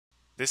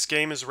This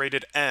game is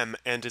rated M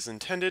and is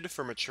intended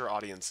for mature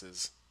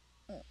audiences.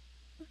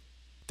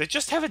 They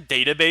just have a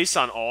database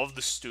on all of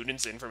the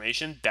students'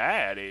 information?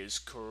 That is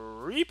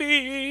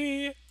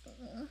creepy!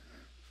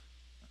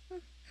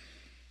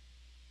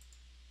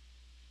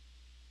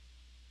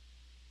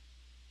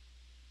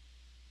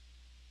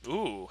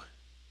 Ooh.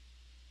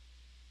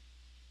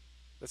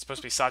 That's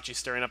supposed to be Sachi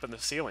staring up at the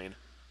ceiling.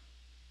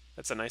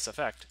 That's a nice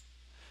effect.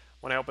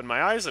 When I open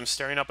my eyes, I'm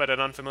staring up at an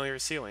unfamiliar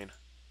ceiling.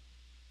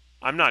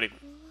 I'm not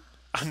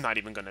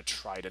even gonna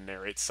try to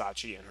narrate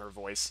Sachi in her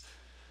voice.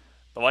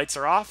 The lights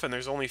are off, and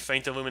there's only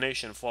faint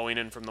illumination flowing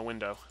in from the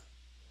window.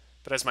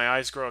 But as my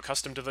eyes grow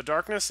accustomed to the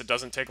darkness, it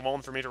doesn't take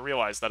long for me to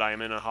realize that I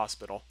am in a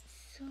hospital.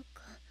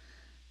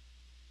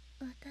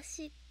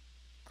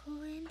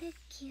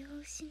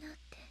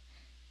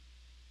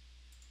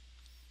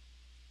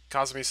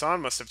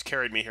 Kazumi-san must have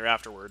carried me here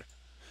afterward.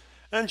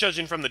 And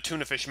judging from the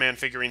tuna fish man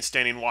figurine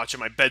standing watch at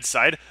my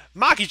bedside,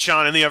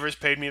 Maki-chan and the others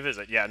paid me a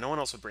visit. Yeah, no one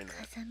else would bring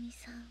that.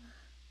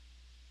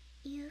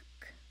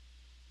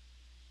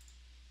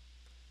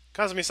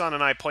 Kazumi-san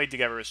and I played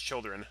together as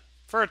children.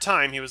 For a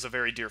time, he was a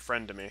very dear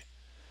friend to me.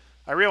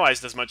 I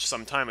realized as much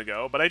some time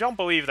ago, but I don't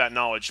believe that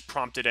knowledge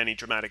prompted any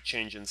dramatic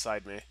change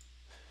inside me.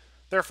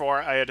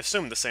 Therefore, I had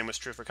assumed the same was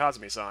true for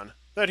Kazumi-san,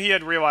 that he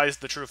had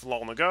realized the truth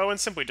long ago and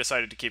simply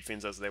decided to keep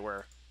things as they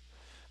were.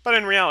 But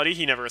in reality,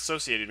 he never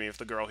associated me with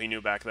the girl he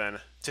knew back then.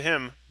 To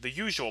him, the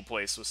usual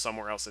place was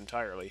somewhere else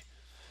entirely.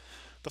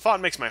 The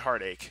thought makes my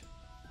heart ache.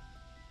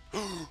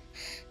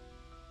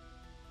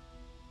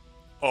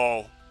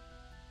 Oh.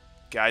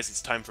 Guys,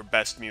 it's time for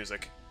best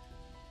music.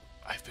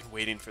 I've been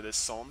waiting for this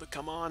song to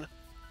come on.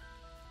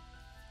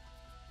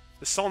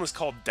 This song is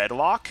called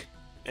Deadlock,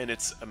 and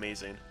it's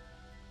amazing.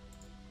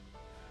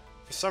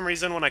 For some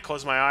reason, when I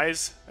close my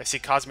eyes, I see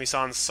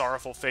Kazumi-san's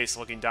sorrowful face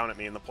looking down at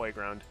me in the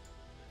playground.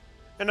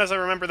 And as I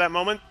remember that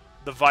moment,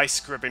 the vice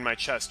gripping my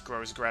chest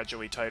grows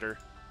gradually tighter.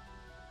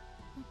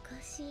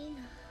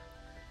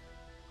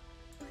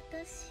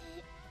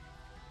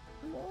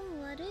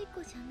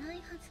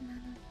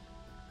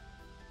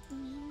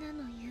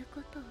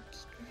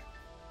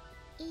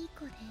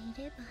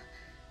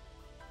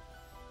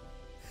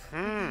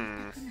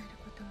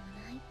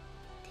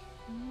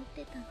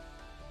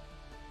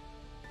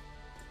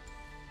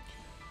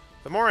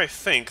 The more I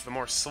think, the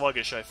more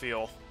sluggish I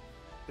feel.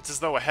 It's as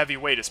though a heavy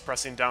weight is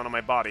pressing down on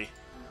my body.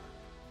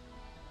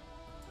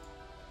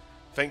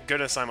 Thank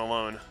goodness I'm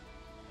alone.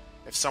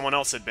 If someone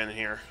else had been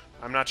here,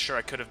 I'm not sure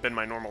I could have been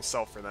my normal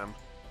self for them.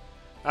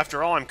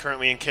 After all, I'm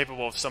currently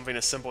incapable of something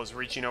as simple as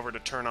reaching over to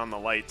turn on the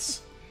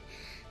lights.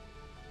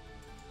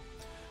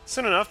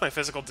 Soon enough, my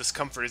physical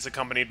discomfort is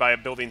accompanied by a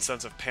building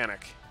sense of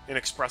panic,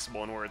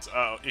 inexpressible in words.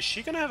 Oh, is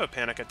she gonna have a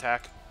panic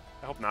attack?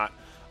 I hope not.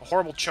 A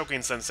horrible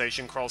choking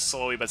sensation crawls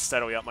slowly but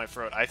steadily up my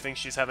throat. I think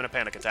she's having a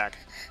panic attack.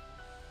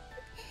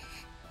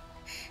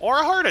 Or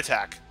a heart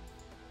attack!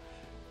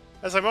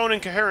 As I moan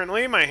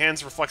incoherently, my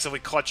hands reflexively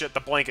clutch at the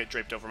blanket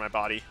draped over my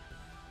body.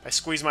 I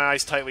squeeze my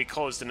eyes tightly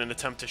closed in an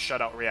attempt to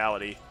shut out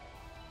reality.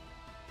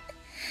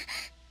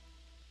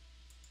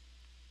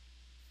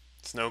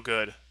 It's no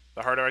good.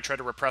 The harder I try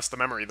to repress the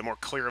memory, the more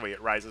clearly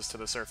it rises to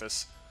the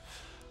surface.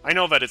 I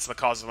know that it's the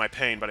cause of my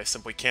pain, but I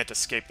simply can't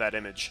escape that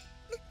image.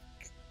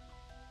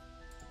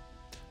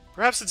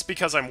 Perhaps it's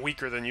because I'm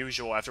weaker than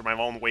usual after my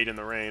long wait in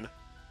the rain.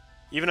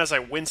 Even as I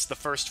wince the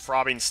first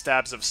throbbing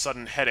stabs of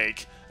sudden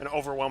headache, an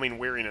overwhelming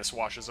weariness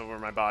washes over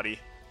my body.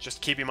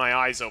 Just keeping my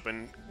eyes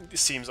open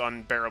seems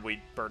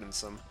unbearably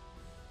burdensome.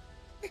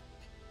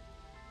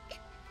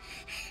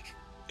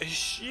 Is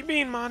she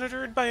being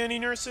monitored by any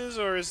nurses,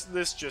 or is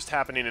this just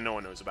happening and no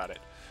one knows about it?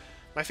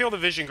 My field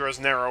of vision grows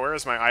narrower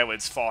as my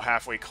eyelids fall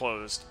halfway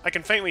closed. I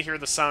can faintly hear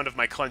the sound of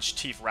my clenched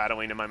teeth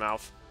rattling in my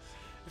mouth.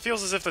 It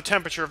feels as if the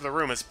temperature of the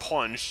room has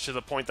plunged to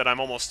the point that I'm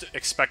almost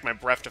expect my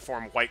breath to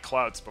form white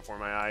clouds before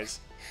my eyes.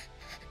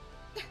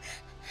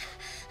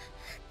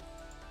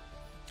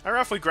 I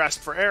roughly grasp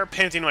for air,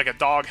 panting like a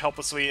dog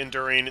helplessly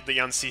enduring the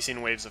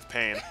unceasing waves of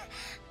pain.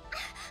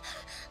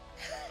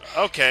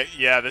 Okay,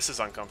 yeah, this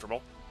is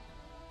uncomfortable.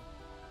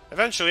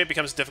 Eventually, it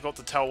becomes difficult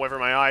to tell whether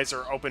my eyes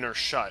are open or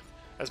shut.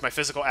 As my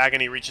physical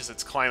agony reaches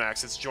its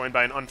climax, it's joined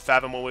by an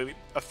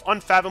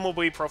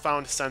unfathomably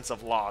profound sense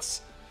of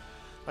loss.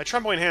 My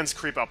trembling hands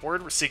creep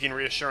upward, seeking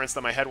reassurance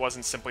that my head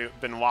wasn't simply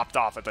been lopped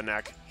off at the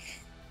neck.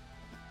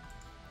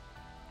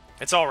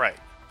 It's alright.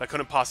 That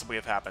couldn't possibly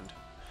have happened.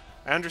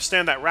 I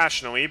understand that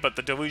rationally, but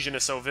the delusion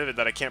is so vivid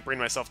that I can't bring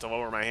myself to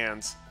lower my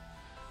hands.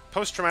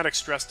 Post-traumatic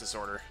stress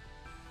disorder.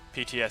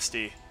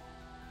 PTSD.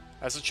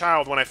 As a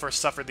child, when I first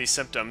suffered these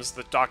symptoms,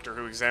 the doctor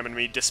who examined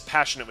me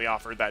dispassionately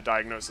offered that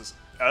diagnosis.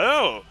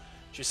 Oh!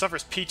 She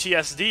suffers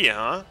PTSD,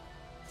 huh?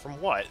 From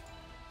what?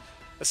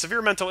 A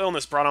severe mental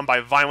illness brought on by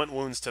violent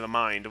wounds to the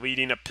mind,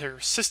 leading a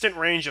persistent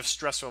range of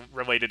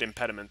stress-related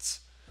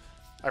impediments.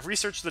 I've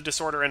researched the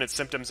disorder and its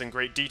symptoms in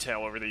great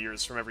detail over the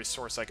years from every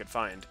source I could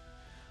find.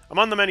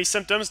 Among the many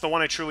symptoms, the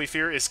one I truly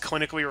fear is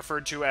clinically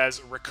referred to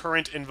as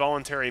recurrent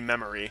involuntary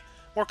memory,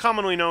 more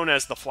commonly known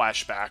as the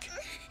flashback.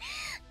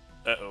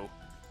 Uh-oh.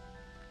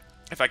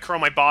 If I curl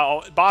my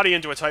body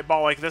into a tight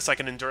ball like this, I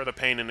can endure the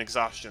pain and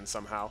exhaustion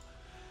somehow.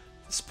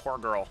 This poor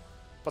girl.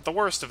 But the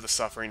worst of the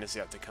suffering is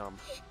yet to come.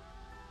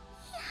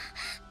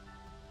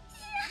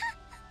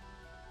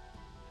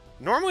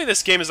 Normally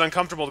this game is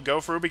uncomfortable to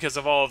go through because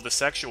of all of the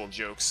sexual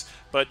jokes,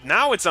 but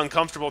now it's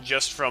uncomfortable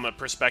just from a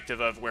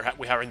perspective of we're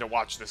having to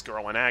watch this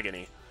girl in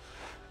agony.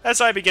 As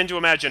I begin to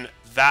imagine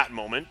that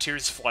moment,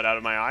 tears flood out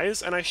of my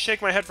eyes, and I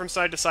shake my head from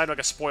side to side like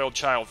a spoiled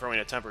child throwing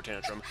a temper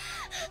tantrum.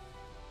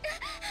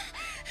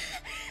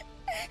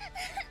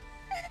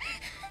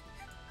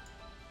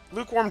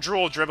 Lukewarm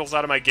drool dribbles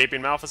out of my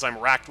gaping mouth as I'm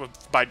racked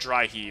by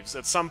dry heaves.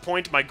 At some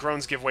point, my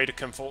groans give way to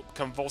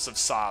convulsive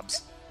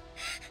sobs.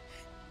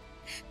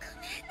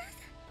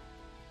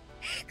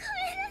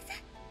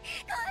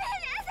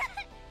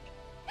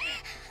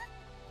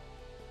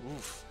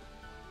 Oof.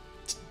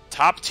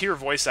 Top-tier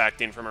voice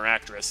acting from her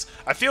actress.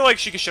 I feel like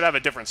she should have a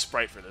different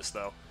sprite for this,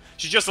 though.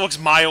 She just looks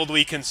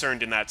mildly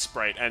concerned in that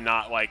sprite, and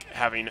not, like,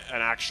 having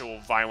an actual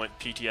violent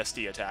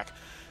PTSD attack.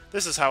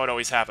 This is how it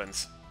always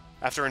happens.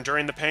 After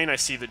enduring the pain, I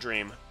see the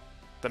dream.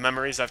 The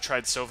memories I've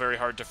tried so very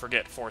hard to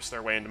forget force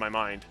their way into my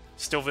mind,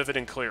 still vivid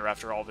and clear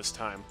after all this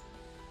time.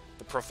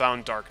 The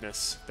profound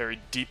darkness,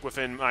 buried deep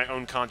within my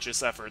own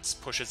conscious efforts,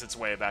 pushes its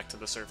way back to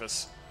the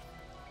surface.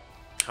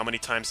 How many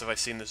times have I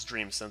seen this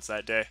dream since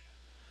that day?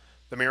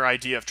 The mere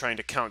idea of trying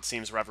to count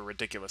seems rather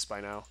ridiculous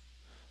by now.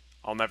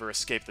 I'll never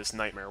escape this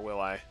nightmare, will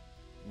I?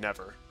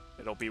 Never.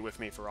 It'll be with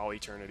me for all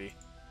eternity.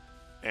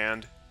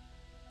 And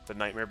the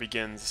nightmare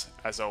begins,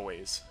 as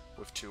always,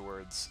 with 2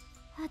 words.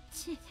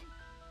 Sachi.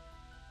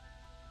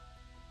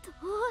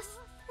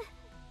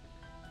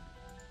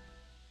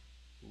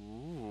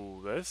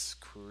 Ooh, that's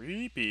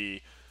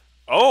creepy.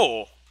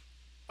 Oh!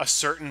 A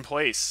certain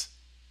place.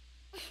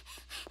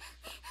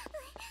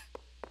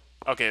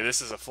 Okay,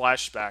 this is a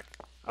flashback.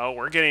 Oh,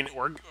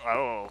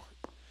 oh.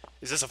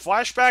 Is this a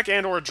flashback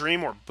and or a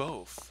dream or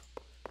both?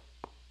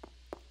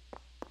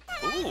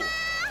 Ooh.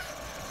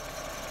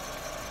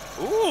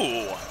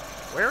 Ooh!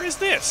 Where is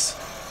this?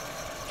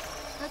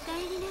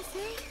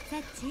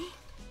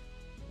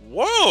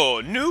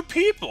 Whoa! New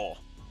people!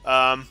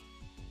 Oh,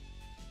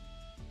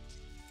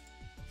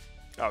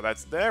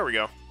 there we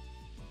go.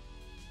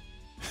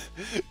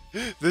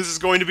 This is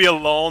going to be a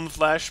long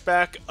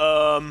flashback.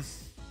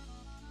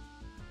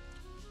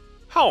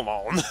 How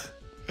long?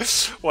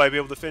 Will I be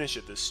able to finish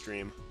it this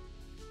stream?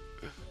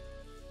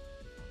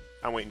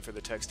 I'm waiting for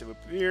the text to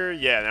appear.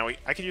 Yeah, now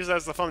I can use that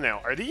as the thumbnail.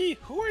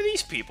 Who are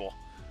these people?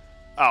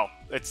 Oh,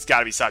 it's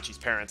gotta be Sachi's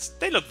parents.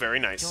 They look very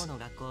nice.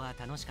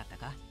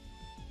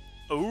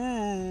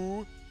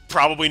 Ooh,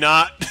 probably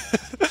not.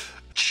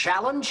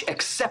 Challenge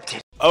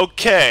accepted.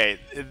 Okay.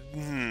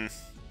 Well,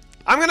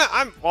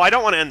 I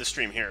don't want to end the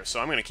stream here, so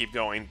I'm gonna keep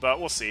going, but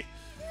we'll see.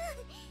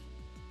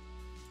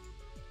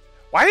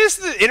 Why is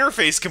the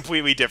interface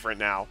completely different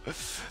now?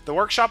 The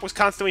workshop was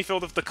constantly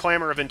filled with the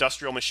clamor of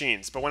industrial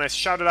machines, but when I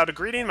shouted out a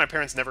greeting, my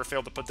parents never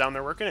failed to put down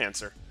their work and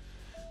answer.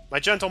 My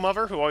gentle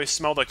mother, who always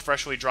smelled like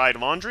freshly dried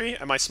laundry,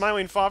 and my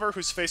smiling father,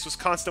 whose face was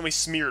constantly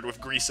smeared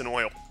with grease and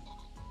oil.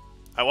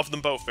 I loved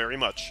them both very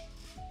much.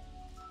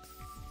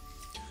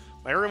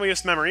 My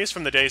earliest memories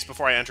from the days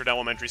before I entered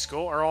elementary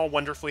school are all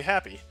wonderfully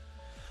happy.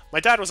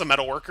 My dad was a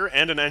metalworker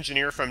and an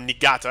engineer from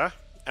Niigata,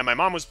 and my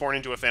mom was born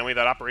into a family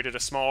that operated a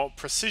small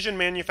precision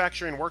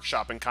manufacturing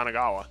workshop in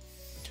Kanagawa.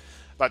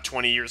 About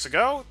 20 years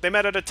ago, they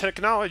met at a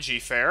technology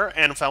fair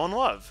and fell in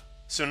love.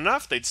 Soon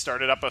enough, they'd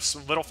started up a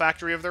little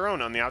factory of their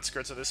own on the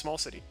outskirts of this small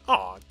city.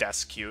 Aw,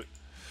 that's cute.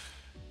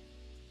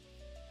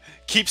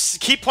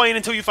 Keep playing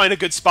until you find a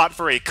good spot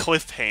for a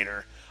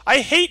cliffhanger.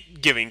 I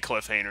hate giving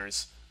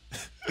cliffhangers.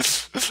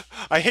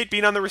 I hate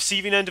being on the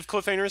receiving end of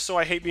cliffhangers, so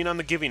I hate being on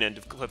the giving end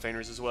of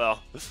cliffhangers as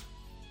well.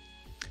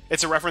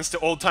 It's a reference to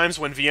old times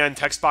when VN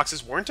text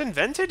boxes weren't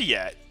invented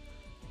yet.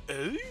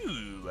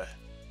 Ooh.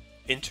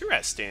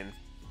 Interesting.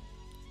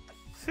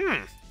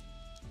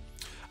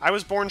 I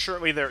was born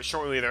shortly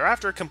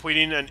thereafter,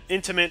 completing an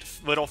intimate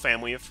little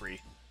family of 3.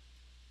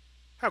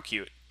 How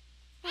cute.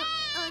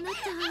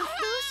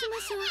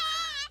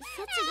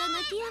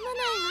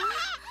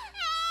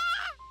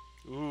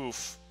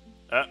 Oof.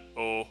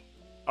 Uh-oh.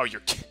 Oh,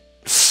 you're...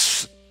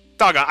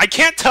 Doggone. I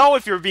can't tell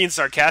if you're being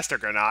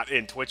sarcastic or not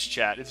in Twitch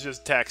chat. It's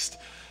just text.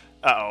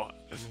 Uh-oh.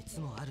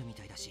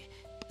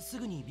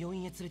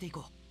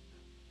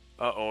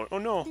 Uh-oh. Oh,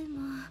 no.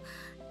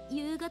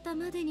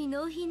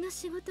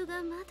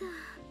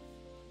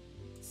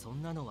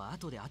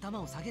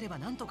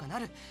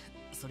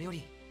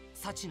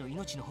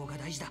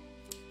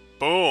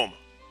 Boom.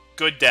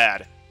 Good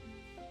dad.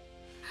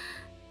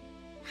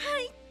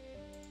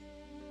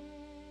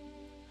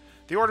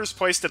 The orders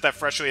placed at that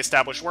freshly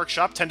established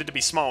workshop tended to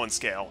be small in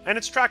scale, and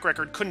its track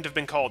record couldn't have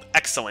been called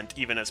excellent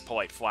even as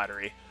polite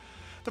flattery.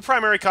 The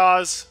primary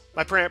cause?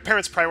 My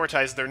parents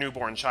prioritized their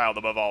newborn child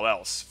above all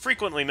else,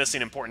 frequently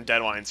missing important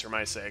deadlines for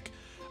my sake.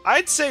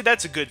 I'd say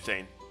that's a good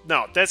thing.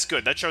 No, that's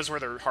good. That shows where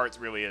their heart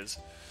really is.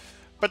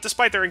 But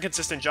despite their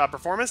inconsistent job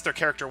performance, their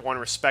character won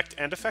respect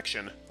and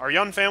affection. Our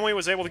young family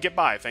was able to get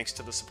by thanks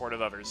to the support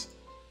of others.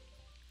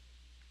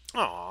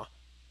 Aww.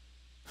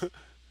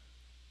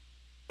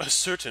 A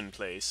certain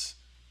place.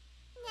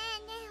 ね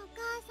えねえお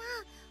母さ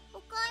ん、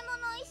お買い物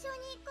一緒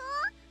に行こ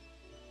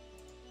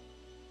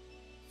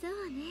う。そ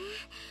うね、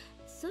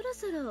そろ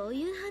そろお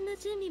夕飯の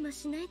準備も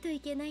しないとい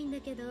けないんだ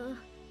けど。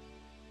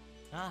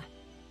ああ、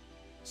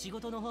仕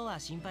事の方は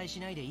心配し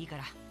ないでいいか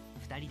ら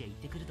2人で行っ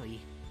てくるといい。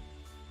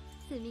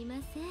すみま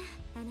せん、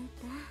あな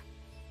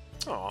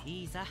た。 Aw.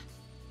 いいさ、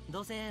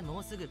どうせも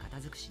うすぐ片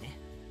付くしね。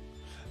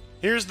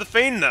 Here's the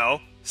thing, though.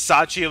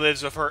 Sachi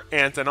lives with her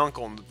aunt and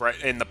uncle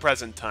in the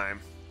present time.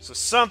 So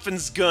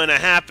something's gonna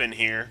happen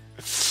here.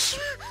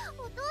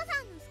 お父さん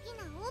の好き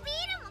なおビ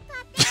ールも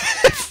買って。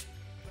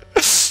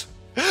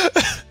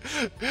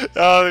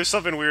 Oh, there's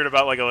something weird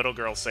about like a little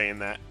girl saying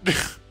that.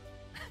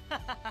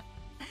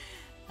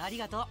 あり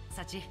がとう、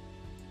サチ。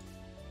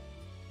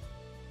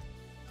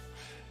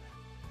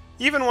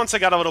 Even once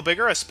I got a little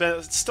bigger, I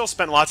still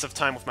spent lots of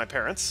time with my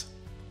parents.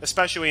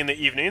 Especially in the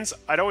evenings,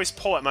 I'd always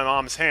pull at my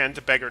mom's hand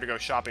to beg her to go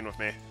shopping with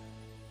me.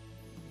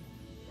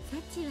 サ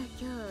チは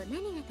今日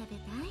何が食べ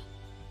たい？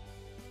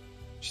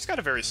 She's got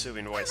a very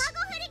soothing voice.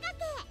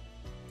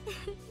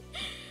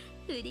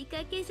 ふり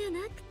かけじゃ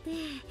なくて、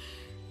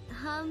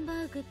ハンバ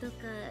ーグとか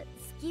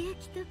すき焼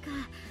きとか、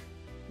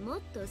も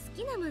っと好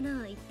きなも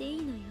のを言っていい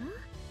のよ。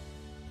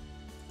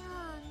じゃ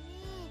あね、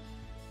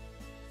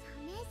サ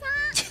メさん。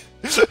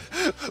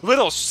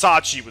Little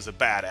Sachi was a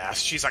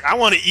badass. She's like, I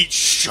want to eat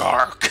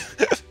shark. サ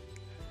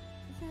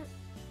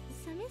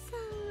メさん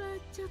は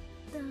ちょっ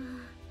と。サメ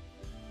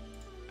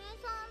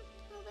さん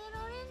食べ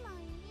られな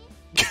い？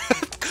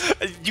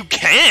 You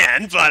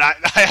can, but I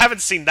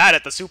haven't seen that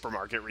at the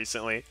supermarket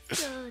recently.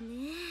 そう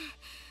ね。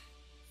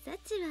サ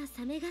チは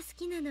サメが好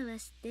きなのは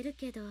知ってる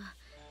けど。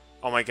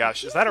 Oh my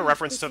gosh, is that a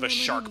reference to the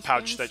shark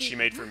pouch that she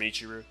made for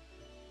Michiru?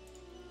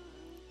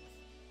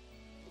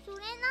 それ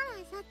なら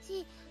サ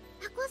チ、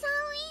タコさんウ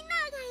インナ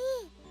ーがいい。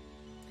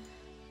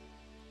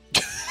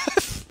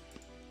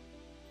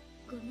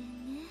ごめ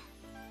んね、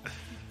サ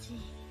チ。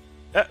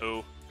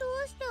 Uh-oh. ど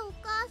うしてお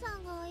母さ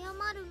んが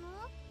謝るの？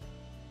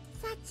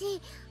サ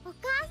チ、お母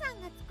さ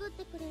んが作っ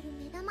てくれる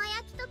目玉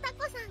焼きとタ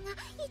コさんが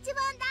一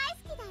番大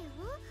好きだよ。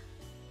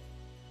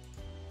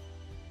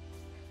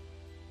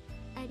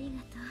あり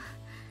がとう。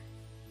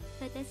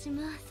私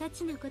もサ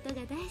チのこと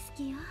が大好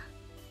きよ。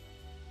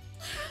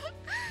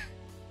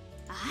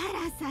あ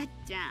ら、さっ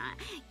ちゃん、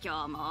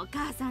今日もお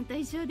母さんと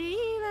一緒でいい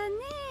わね。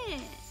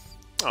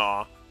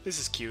 Aw, this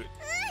is cute.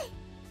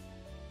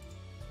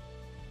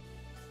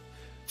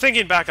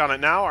 Thinking back on it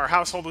now, our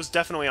household was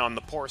definitely on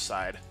the poor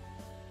side.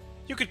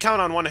 You could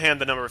count on one hand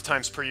the number of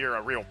times per year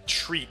a real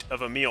treat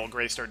of a meal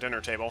graced our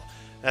dinner table.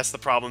 That's the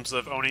problems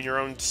of owning your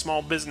own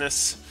small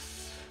business.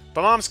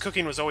 But Mom's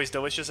cooking was always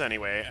delicious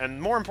anyway,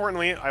 and more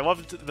importantly, I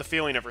loved the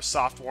feeling of her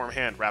soft, warm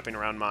hand wrapping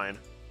around mine.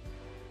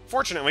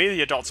 Fortunately,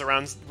 the adults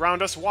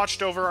around us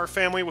watched over our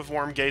family with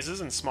warm gazes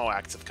and small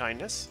acts of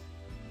kindness.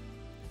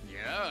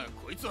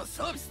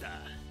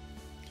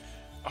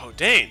 Oh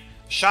dang!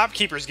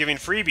 Shopkeepers giving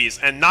freebies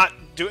and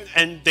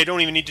they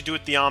don't even need to do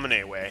it the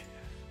Amane way.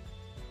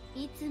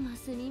 いつも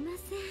すみま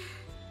せ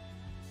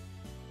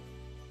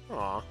ん。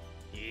 Aw.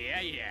 い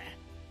やいや、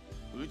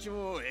うち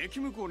も駅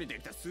向こうにで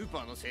きたスーパ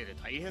ーのせいで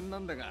大変な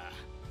んだが、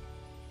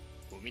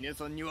お峰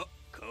さんには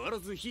変わら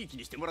ずひいき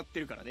にしてもらって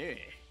るからね。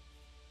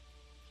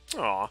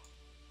 Aw.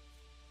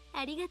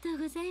 ありがとう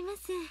ございま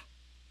す。お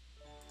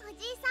じさん、い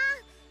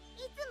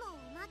つも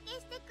おまけ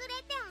してく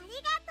れてあり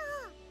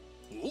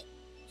がとう。お、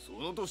そ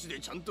の年で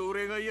ちゃんとお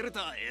礼が言えれ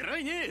た。偉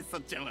いね、さ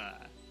っちゃんは。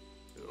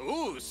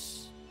よ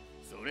し、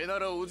それな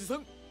らおじさ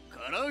ん、唐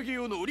揚げ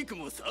用のお肉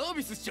もサー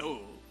ビスしちゃおう。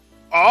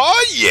 Oh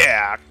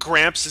yeah!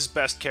 Gramps is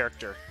best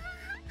character.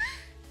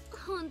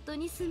 本当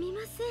にすみ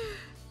ませ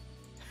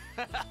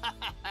ん。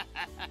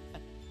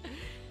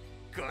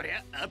こり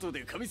ゃ後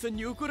でかみさん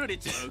に怒られ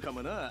ちまうか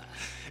もな。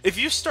 If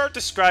you start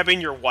describing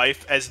your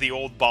wife as the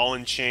old ball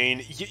and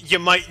chain, you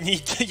might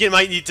need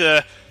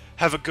to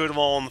have a good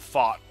long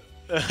thought,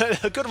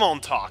 a good long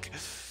talk.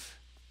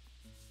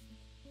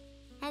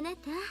 あなた、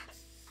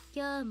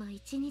今日も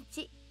一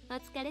日お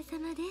疲れ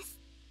様です。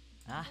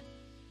あ、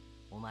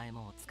お前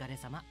もお疲れ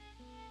様。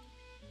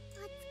お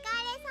疲れ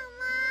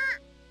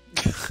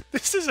様。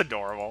 This is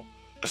adorable.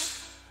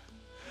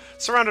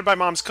 Surrounded by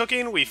Mom's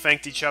cooking, we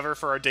thanked each other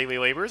for our daily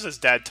labors as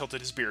Dad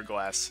tilted his beer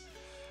glass.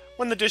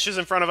 When the dishes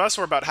in front of us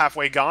were about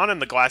halfway gone and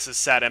the glasses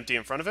sat empty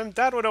in front of him,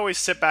 Dad would always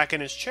sit back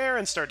in his chair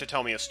and start to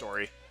tell me a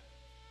story.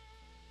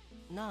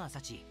 なあ、サ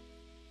チ。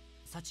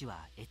サチ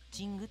はエッ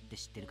チングって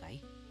知ってるか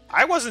い？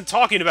 I wasn't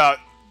talking about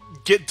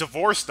get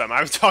divorced them.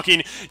 I was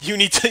talking you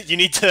need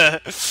to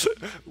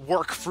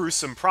work through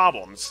some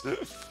problems. 聞い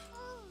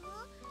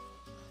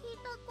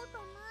たこと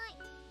ない。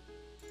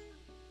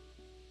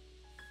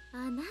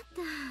あなた、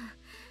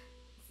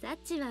サ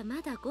チはま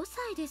だ5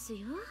歳ですよ。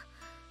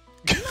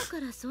今か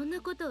らそん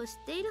なことを知っ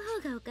ている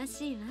方がおか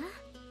しいわ。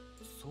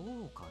そ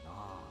うかな。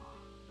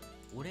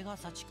俺が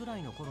サチくら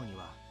いの頃に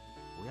は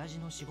親父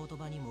の仕事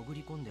場に潜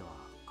り込んでは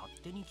勝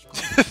手に聞かれ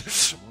て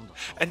るもんだっ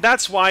た。 And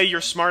that's why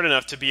you're smart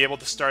enough to be able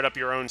to start up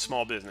your own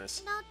small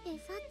business. だって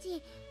サ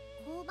チ、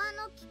工場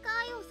の機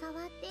械を触っ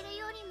てる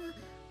よりも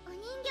お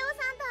人形さ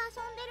んと遊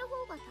んでる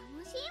方が楽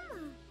しい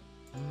も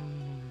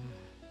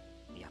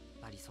ん。やっ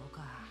ぱりそう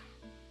か。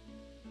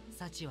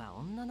サチは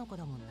女の子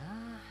だもん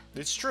な。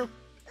 It's true.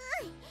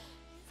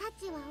 サ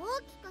チは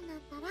大きくなっ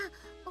たら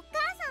お母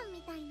さん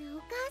みたいな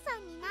お母さ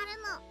んになる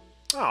の。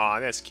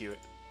Aw, that's cute.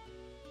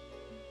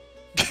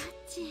 サ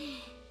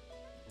チ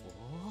おお、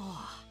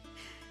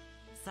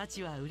サ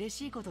チは嬉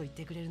しいこと言っ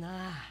てくれる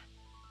な。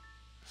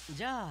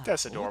じゃあ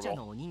That's おもちゃ adorable.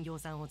 のお人形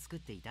さんを作っ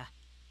ていた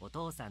お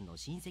父さんの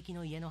親戚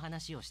の家の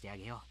話をしてあ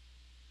げよ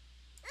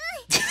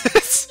お人形さ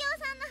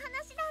んの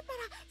話だったら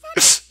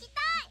サチ聞きたい。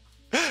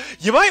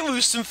 You might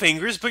lose some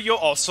fingers, but you'll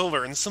also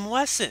learn some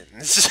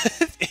lessons.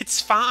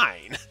 It's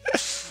fine.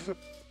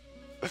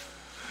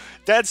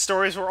 Dad's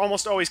stories were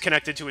almost always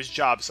connected to his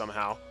job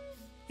somehow.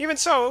 Even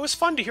so, it was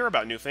fun to hear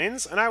about new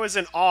things, and I was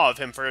in awe of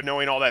him for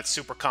knowing all that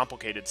super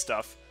complicated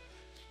stuff.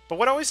 But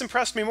what always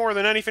impressed me more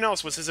than anything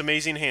else was his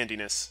amazing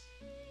handiness.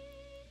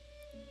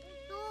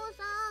 お父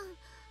さん、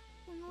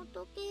この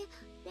時計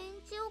電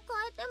池を変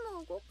えて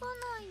も動か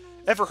ないの。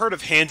 Ever heard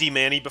of Handy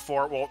Manny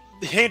before? Well,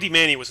 Handy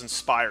Manny was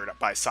inspired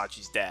by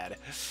Sachi's dad.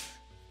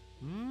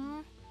 う。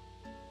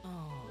ああ、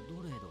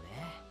どれどれ。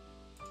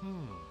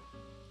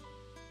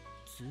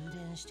通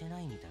電して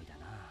ないみたいだ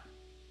な。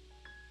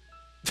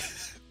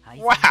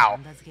Wow.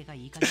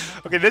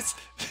 Okay,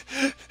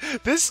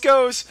 this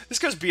goes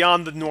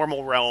beyond the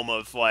normal realm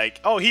of like,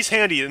 oh, he's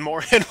handy and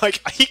more, and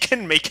like he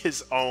can make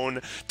his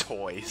own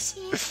toys.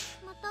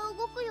 また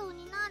動くよう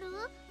になる？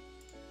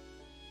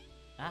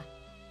あ、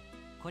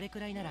これく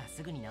らいなら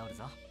すぐに治る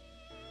ぞ。お父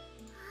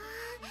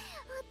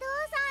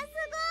さ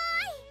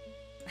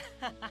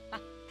んす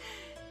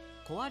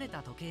ごい。壊れ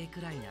た時計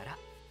くらいなら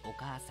お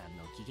母さん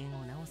の機嫌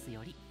を直す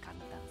より簡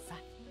単さ。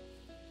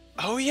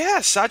 Oh yeah,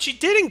 Sachi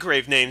did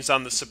engrave names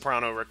on the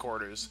soprano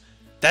recorders.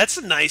 That's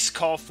a nice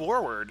call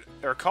forward,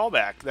 or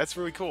callback. That's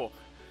really cool.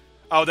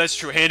 Oh, that's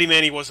true. Handy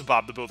Manny was a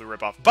Bob the Builder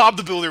ripoff. Bob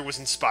the Builder was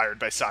inspired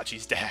by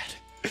Sachi's dad.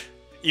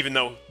 Even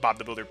though Bob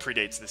the Builder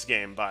predates this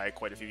game by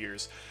quite a few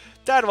years.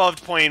 Dad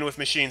loved playing with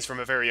machines from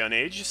a very young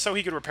age, so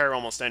he could repair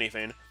almost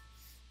anything.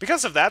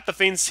 Because of that, the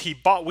things we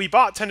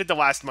bought tended to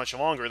last much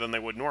longer than they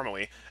would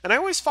normally, and I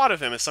always thought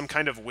of him as some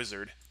kind of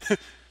wizard.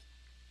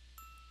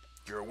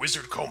 You're a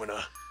wizard,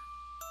 Komina.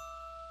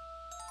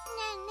 ね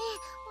えねえ、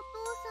お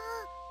父さん、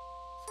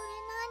それ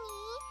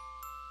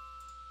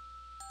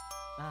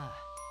何？ああ、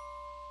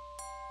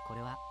こ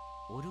れは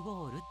オル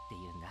ゴールって言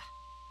うんだ。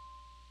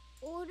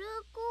オル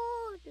ゴ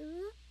ー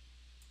ル？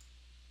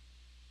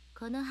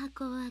この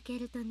箱を開け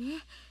るとね、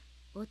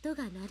音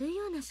が鳴る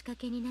ような仕掛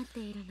けになって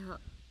いるの。へえ、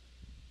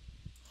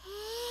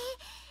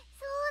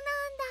そう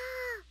なん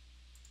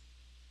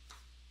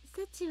だ。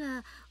サチ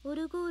はオ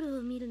ルゴール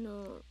を見る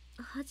の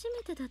初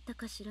めてだった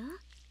かしら？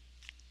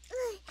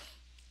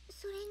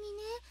それにね、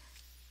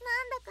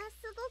なんだか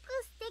すごく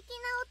素敵な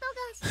音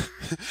がし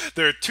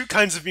た。 There are two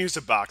kinds of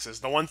music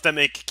boxes, the ones that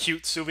make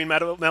cute, soothing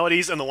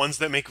melodies and the ones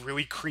that make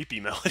really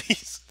creepy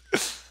melodies.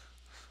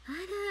 あら、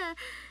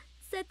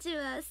サチ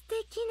は素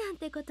敵なん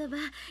て言葉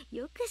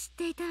よく知っ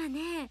ていたわ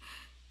ね。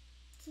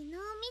昨日見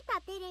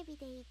たテレビ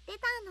で言って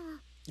た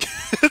の。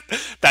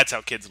That's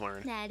how kids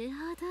learn. なる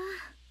ほど。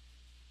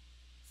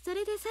そ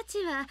れでサ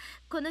チは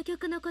この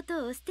曲のこ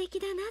とを素敵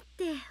だなっ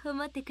て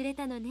思ってくれ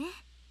たのね。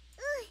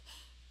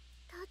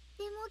とっ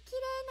ても綺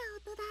麗な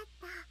音だっ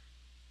た。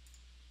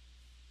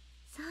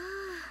そう、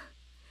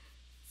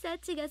サ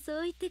チがそ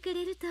う言ってく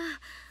れると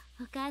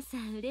お母さ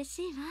ん嬉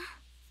しいわ。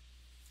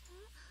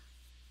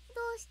ど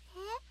うして？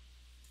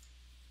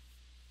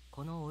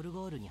このオル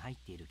ゴールに入っ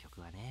ている曲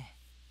はね、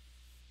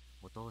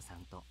お父さ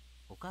んと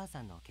お母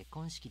さんの結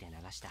婚式で流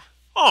した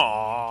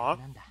Aww. 曲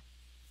なんだ。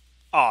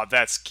 Aw,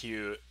 that's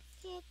cute.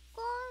 結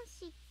婚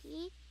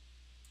式？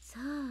そ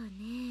う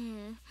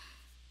ね。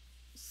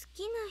好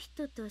きな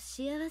人と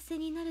幸せ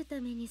になる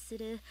ためにす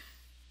る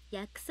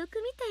約束み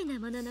たいな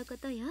もののこ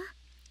とよ。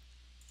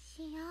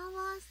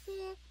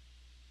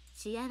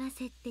幸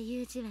せって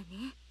いう字はね、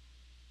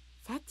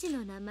サチ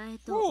の名前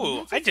と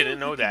同 Ooh, じ I 字を書 didn't く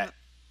know の。 that.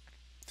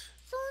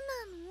 そう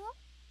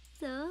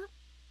なの？そう。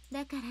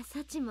だから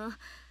サチも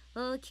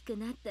大きく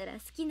なったら好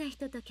きな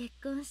人と結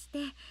婚し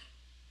て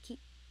きっ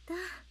と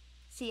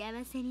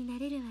幸せにな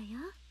れるわよ。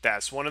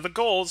 That's one of the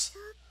goals. そ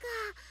っか。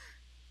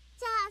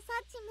じゃあサ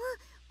チも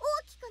大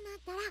きくなっ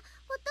たらお父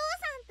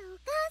さんとお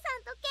母さ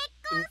んと結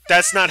婚する。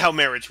 That's not how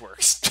marriage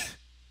works.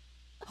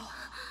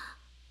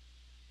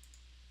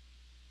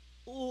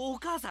 お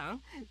母さ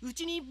ん、う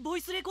ちにボ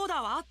イスレコーダ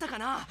ーはあったか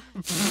な？もう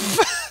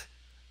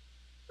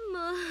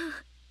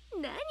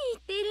何言っ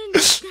てるんで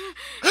すか。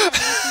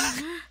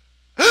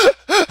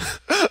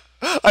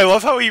I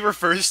love how he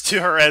refers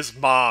to her as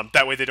mom.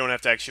 That way they don't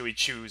have to actually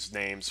choose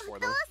names お for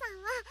父 them. さんは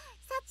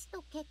サチ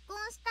と結婚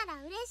したら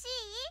嬉しい？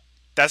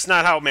 That's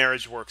not how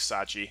marriage works,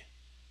 Sachi.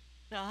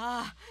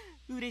 ああ、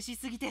嬉し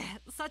すぎて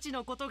サチ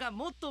のことが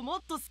もっとも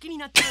っと好きに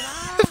なってるな。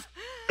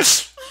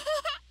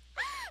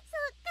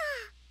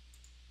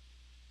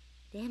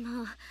で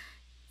も好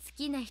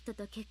きな人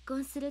と結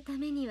婚するた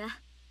めには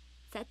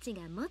サチ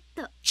がもっ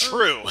と大きく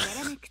True. な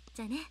らなくっ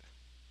ちゃね。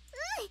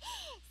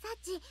サ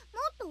チ、もっ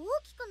と大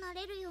きくな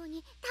れるよう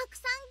にたく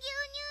さん牛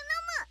乳飲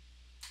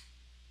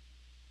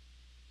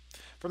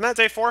む。 From that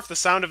day forth, the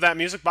sound of that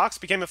music box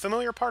became a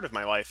familiar part of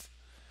my life.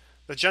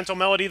 The gentle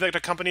melody that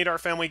accompanied our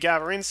family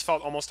gatherings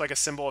felt almost like a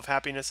symbol of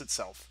happiness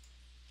itself.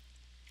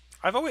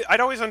 I'd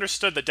always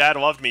understood that Dad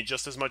loved me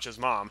just as much as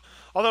Mom,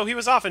 although he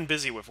was often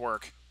busy with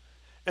work.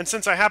 And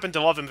since I happened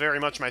to love him very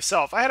much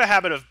myself, I had a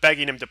habit of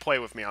begging him to play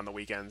with me on the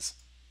weekends.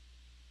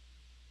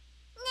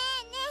 ね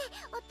えねえ、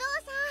お父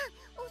さん、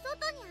お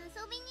外に遊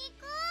びに行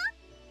こ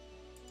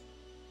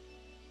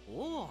う。お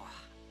お、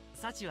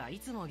サチはい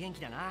つも元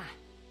気だな。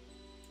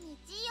日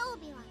曜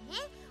日はね、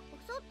お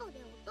外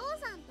でお父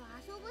さんと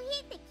遊ぶ日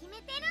って決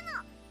めてるの。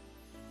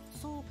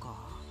そう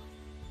か。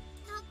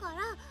だか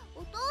ら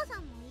お父さ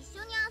んも一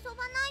緒に遊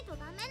ばないと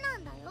ダメな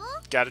んだよ。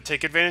 Gotta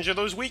take advantage of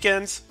those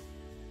weekends.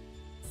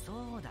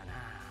 そうだな。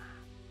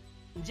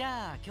じ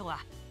ゃあ今日は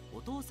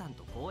お父さん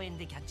と公園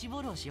でキャッチボ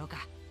ールをしよう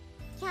か。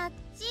キャッ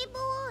チボ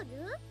ー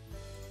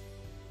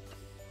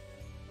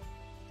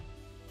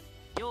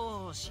ル？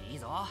よーし、いい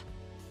ぞ。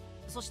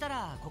そした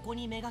らここ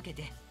にめがけ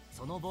て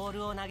そのボー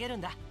ルを投げる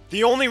んだ。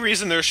 The only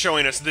reason they're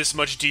showing us this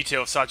much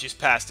detail of Sachi's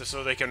past is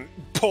so they can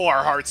pull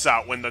our hearts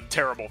out when the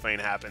terrible thing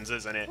happens,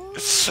 isn't it?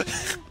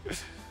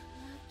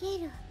 投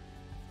げる。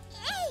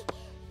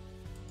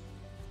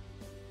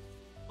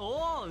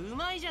おお、う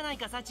まいじゃない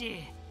かサ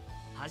チ。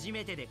初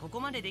めてでここ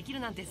までできる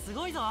なんてす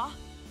ごいぞ。本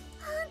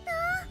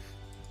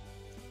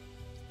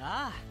当？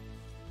ああ、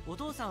お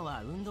父さん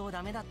は運動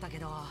ダメだったけ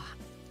ど、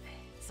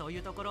そうい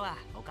うところは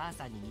お母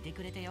さんに似て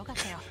くれてよかっ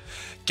たよ。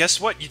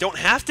Guess what? You don't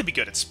have to be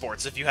good at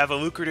sports if you have a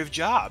lucrative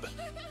job.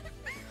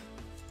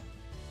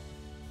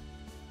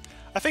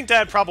 I think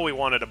Dad probably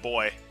wanted a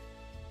boy.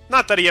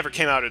 Not that he ever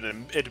came out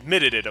and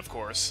admitted it, of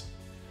course.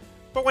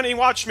 But when he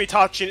watched me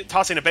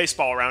tossing a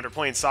baseball around or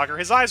playing soccer,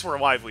 his eyes were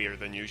livelier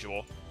than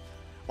usual.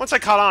 Once I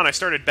caught on, I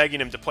started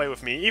begging him to play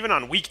with me, even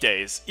on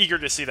weekdays, eager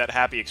to see that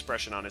happy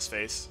expression on his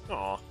face.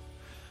 Aww.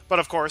 But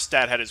of course,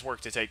 Dad had his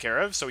work to take care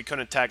of, so he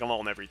couldn't tag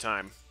along every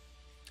time.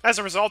 As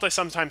a result, I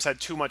sometimes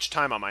had too much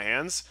time on my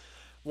hands.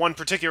 One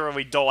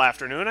particularly dull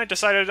afternoon, I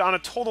decided on a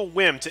total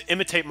whim to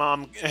imitate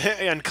Mom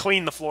and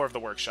clean the floor of the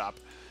workshop.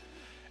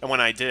 And when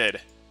I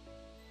did...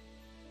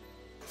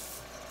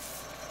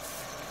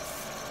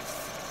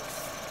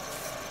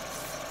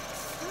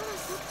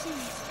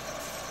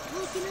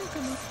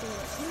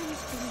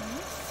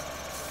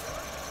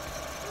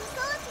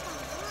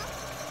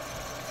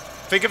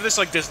 Think of this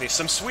like Disney.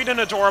 Some sweet and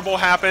adorable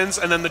happens,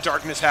 and then the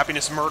darkness,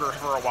 happiness, murder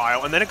for a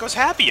while, and then it goes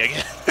happy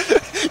again.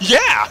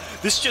 Yeah!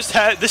 This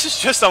is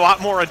just a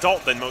lot more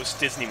adult than most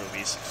Disney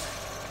movies.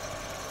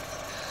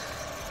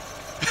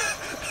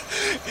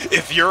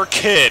 If your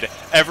kid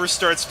ever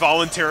starts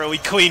voluntarily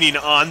cleaning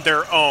on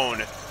their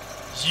own,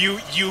 you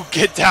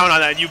get down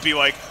on that and you be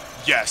like,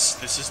 yes,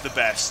 this is the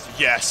best,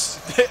 yes.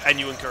 And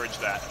you encourage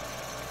that.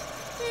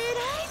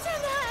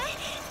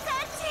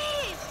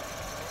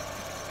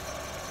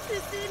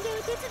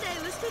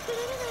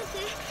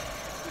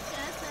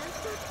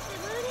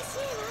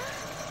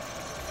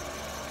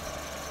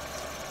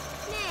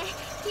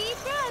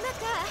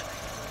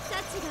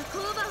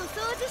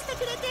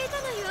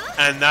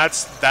 And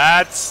that's,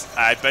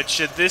 I bet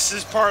you this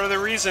is part of the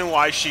reason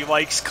why she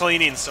likes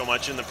cleaning so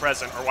much in the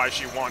present, or why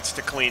she wants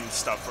to clean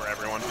stuff for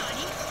everyone.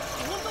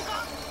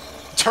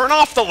 Turn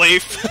off the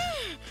leaf!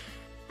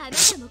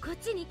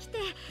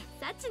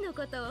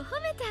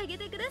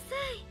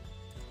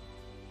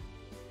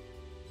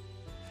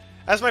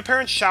 As my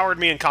parents showered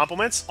me in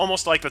compliments,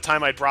 almost like the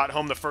time I brought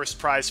home the first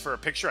prize for a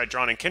picture I'd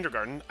drawn in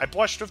kindergarten, I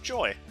blushed with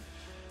joy.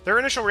 Their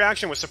initial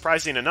reaction was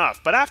surprising enough,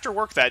 but after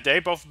work that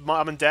day, both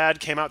Mom and Dad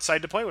came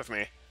outside to play with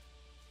me.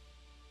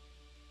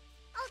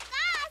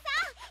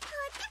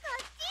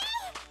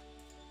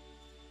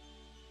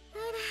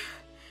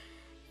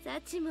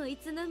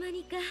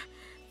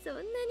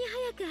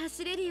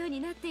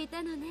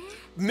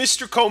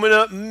 Mr.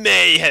 Komina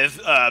may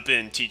have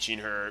been teaching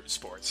her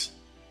sports.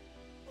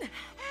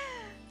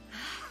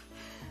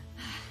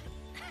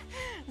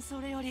 そ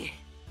れより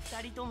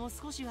2人とも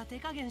少しは手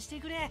加減して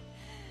くれ。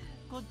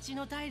こっち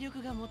の体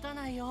力が持た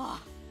ないよ。だ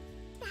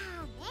ね。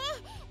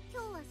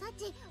今日はサ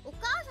チ、お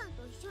母さん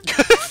と一緒にお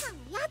父さんを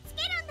やっつ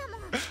けるんだも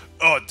ん。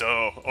Oh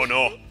no! Oh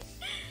no!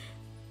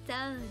 そう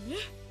ね。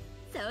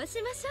そう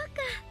しましょう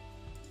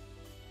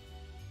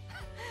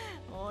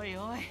か。おい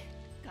おい、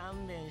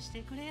勘弁し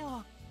てくれ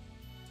よ。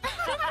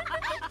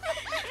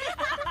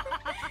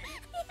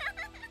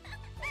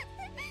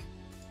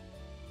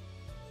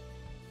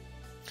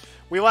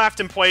We laughed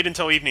and played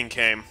until evening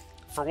came.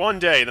 For one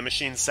day, the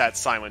machine sat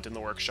silent in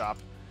the workshop.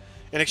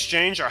 In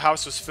exchange, our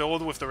house was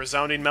filled with the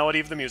resounding melody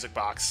of the music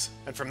box,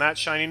 and from that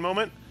shining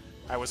moment,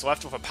 I was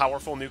left with a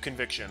powerful new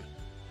conviction.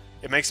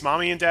 It makes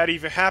Mommy and Daddy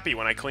happy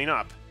when I clean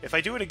up. If I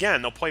do it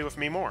again, they'll play with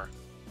me more.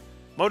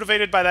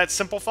 Motivated by that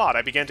simple thought,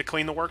 I began to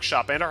clean the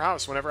workshop and our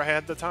house whenever I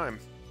had the time.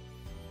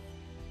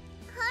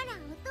 ほら、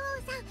お父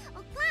さん、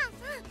お母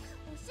さん、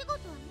お仕事は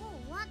も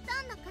う終わっ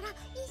たんだから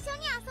一緒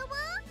に遊ぼう。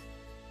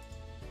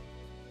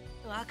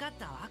わかっ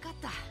たわかっ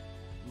た。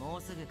も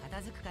うすぐ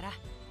片付くから、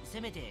せ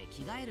めて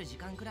着替える時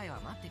間くらいは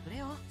待ってくれ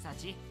よ、サ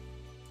チ。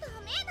ダ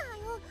メだ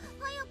よ。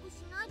早くし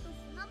ないと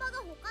砂場が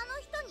他の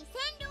人に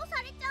占領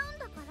されちゃうん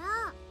だか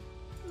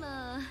ら。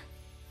もう、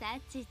サ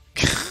チっ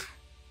て。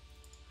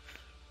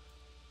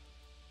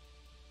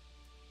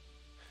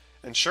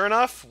And sure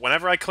enough,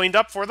 whenever I cleaned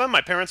up for them,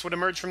 my parents would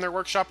emerge from their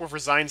workshop with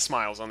resigned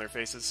smiles on their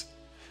faces.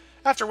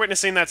 After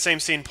witnessing that same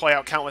scene play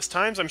out countless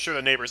times, I'm sure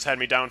the neighbors had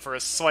me down for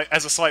as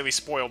a slightly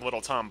spoiled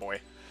little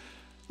tomboy.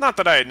 Not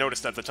that I had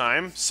noticed at the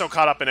time, so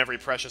caught up in every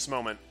precious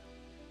moment.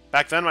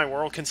 Back then, my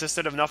world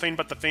consisted of nothing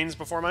but the things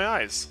before my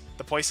eyes,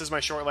 the places my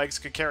short legs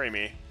could carry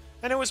me,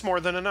 and it was more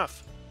than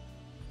enough.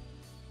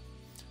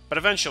 But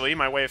eventually,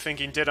 my way of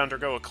thinking did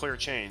undergo a clear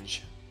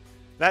change.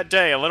 That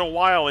day, a little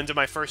while into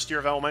my first year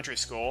of elementary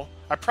school,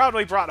 I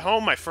proudly brought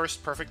home my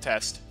first perfect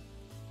test.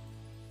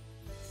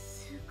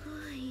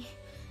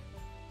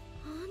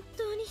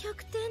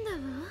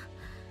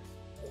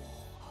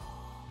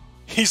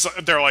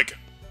 They're like,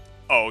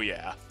 oh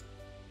yeah.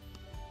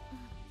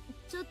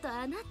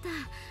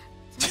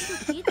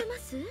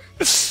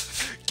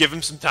 Give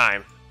him some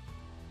time.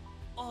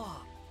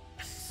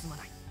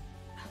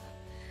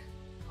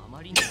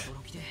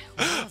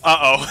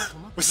 Uh-oh.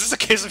 Was this a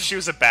case of she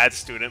was a bad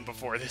student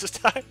before this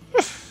time?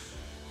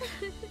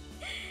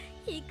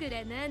 いく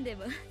らなんで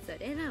もそ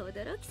れは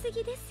驚きす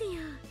ぎですよ。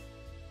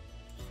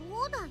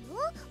そうだよ、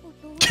お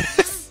父さん。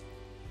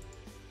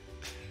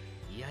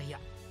いやいや、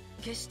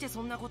決して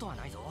そんなことは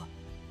ないぞ。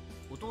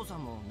お父さ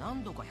んも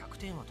何度か100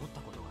点は取っ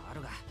たことがあ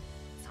るが、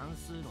算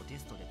数のテ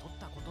ストで取っ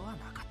たことはな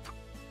かった。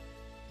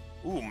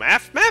Ooh,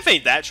 math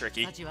ain't that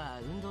tricky. サチは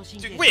運動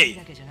神経いい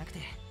だけじゃなくて、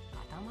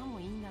頭も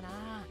いいんだな。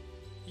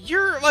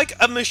You're like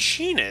a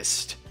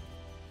machinist.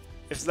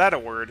 Is that a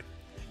word?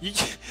 You,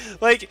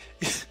 like,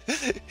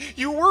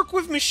 you work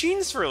with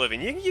machines for a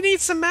living. You need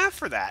some math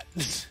for that.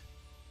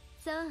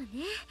 そうね。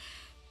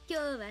今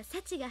日はサ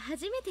チが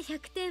初めて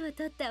100点を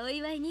取ったお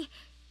祝いに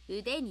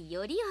腕に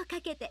よりをか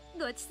けて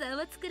ごちそうを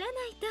作らない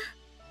と。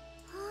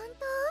本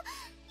当？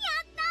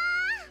やっ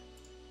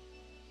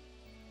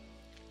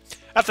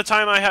たー！ At the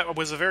time, I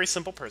was a very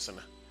simple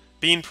person.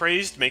 Being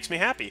praised makes me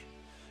happy.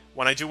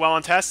 When I do well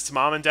on tests,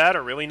 Mom and Dad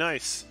are really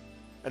nice.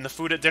 And the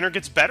food at dinner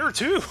gets better,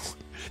 too.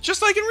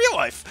 Just like in real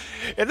life.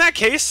 In that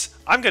case,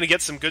 I'm going to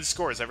get some good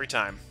scores every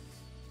time.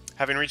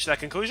 Having reached that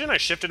conclusion, I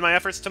shifted my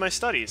efforts to my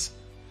studies.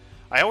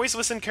 I always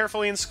listened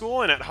carefully in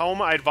school, and at home,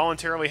 I'd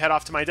voluntarily head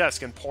off to my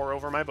desk and pore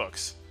over my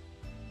books.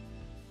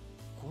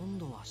 今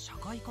度は社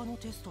会科の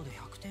テストで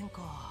100点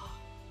か。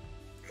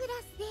クラ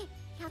スで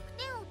100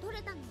点を取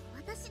れたのは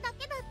私だ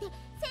けだって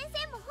先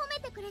生も褒め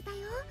てくれた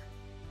よ。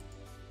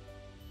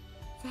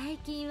最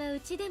近はう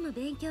ちでも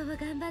勉強を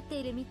頑張って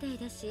いるみたい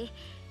だし、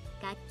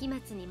学期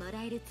末にも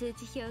らえる通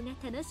知表が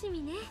楽し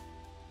みね。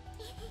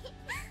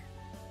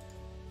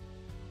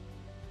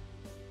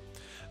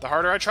The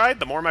harder I tried,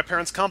 the more my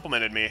parents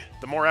complimented me.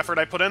 The more effort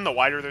I put in, the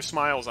wider their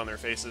smiles on their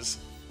faces.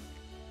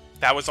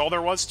 That was all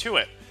there was to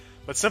it.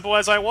 But simple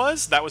as I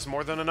was, that was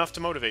more than enough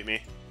to motivate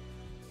me.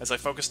 As I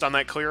focused on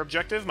that clear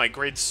objective, my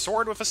grades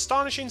soared with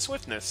astonishing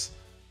swiftness.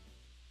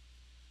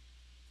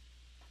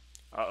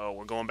 Uh-oh,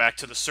 we're going back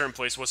to the CERN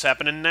place. What's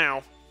happening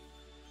now?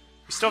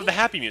 We still have the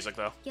happy music,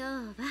 though.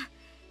 今日は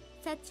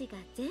サチが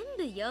全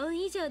部4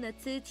以上の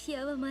通知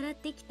表をもらっ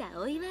てきた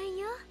お祝い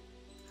よ。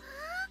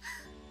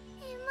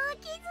手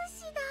巻き寿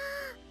司だ。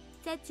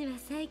サチは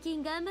最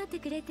近頑張って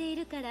くれてい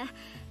るから、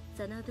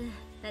その分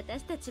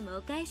私たちも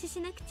お返しし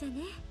なくちゃ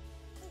ね。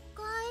お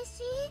返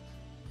し？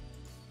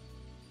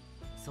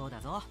そうだ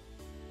ぞ。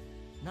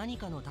何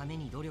かのため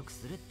に努力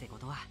するってこ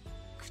とは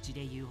口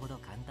で言うほど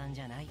簡単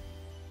じゃない。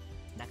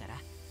だから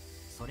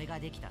それが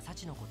できたサ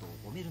チのことを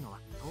褒めるのは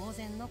当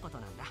然のこと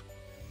なんだ。そっ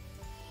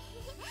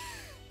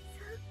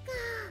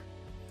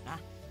か。あ、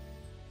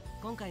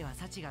今回は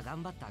サチが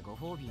頑張ったご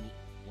褒美に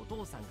お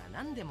父さんが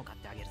何でも買っ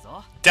てあげる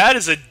ぞ。That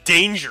is a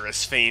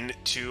dangerous thing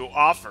to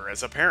offer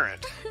as a parent,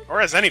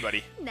 or as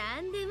anybody.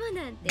 何でも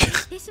なんて言っ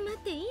てしまっ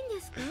ていいん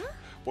ですか？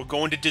 We're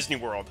going to Disney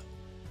World.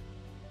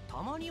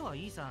 たまには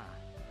いいさ。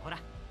ほら、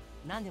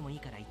何でもいい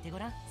から言ってご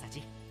らん、サ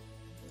チ。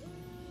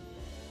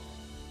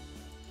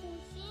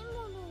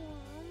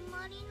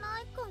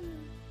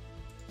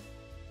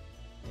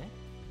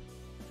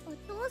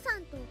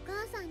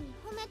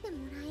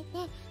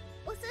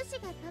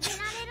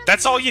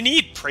That's all you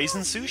need, praise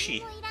and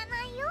sushi.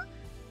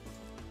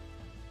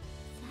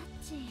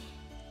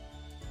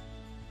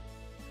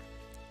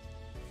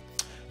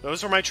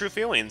 Those were my true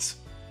feelings.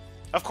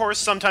 Of course,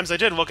 sometimes I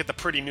did look at the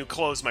pretty new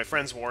clothes my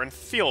friends wore and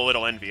feel a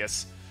little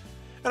envious.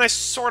 And I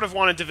sort of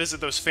wanted to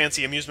visit those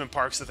fancy amusement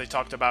parks that they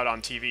talked about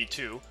on TV,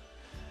 too.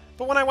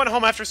 But when I went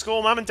home after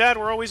school, Mom and Dad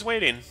were always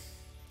waiting.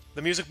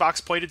 The music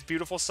box played its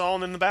beautiful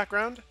song in the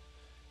background,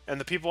 and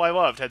the people I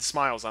loved had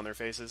smiles on their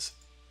faces.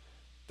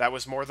 That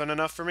was more than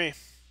enough for me.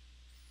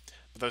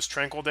 But those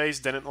tranquil days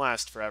didn't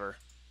last forever.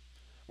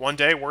 One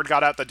day, word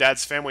got out that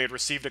Dad's family had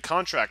received a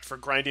contract for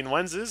grinding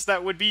lenses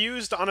that would be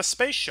used on a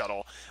space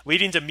shuttle,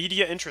 leading to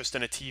media interest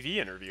in a TV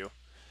interview.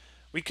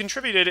 We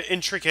contributed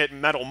intricate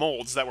metal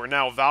molds that were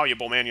now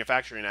valuable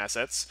manufacturing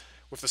assets,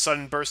 With the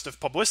sudden burst of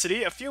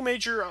publicity, a few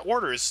major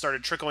orders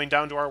started trickling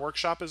down to our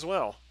workshop as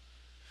well.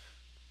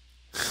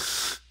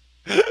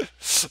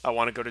 I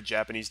want to go to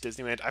Japanese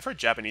Disneyland. I've heard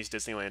Japanese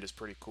Disneyland is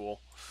pretty cool.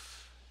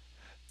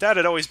 Dad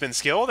had always been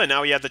skilled, and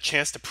now he had the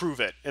chance to prove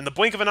it. In the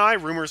blink of an eye,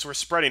 rumors were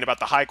spreading about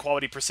the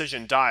high-quality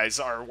precision dies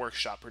our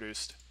workshop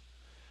produced.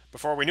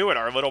 Before we knew it,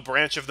 our little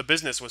branch of the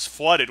business was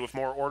flooded with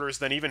more orders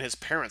than even his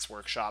parents'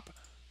 workshop.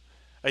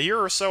 A year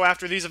or so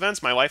after these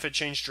events, my life had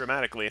changed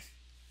dramatically.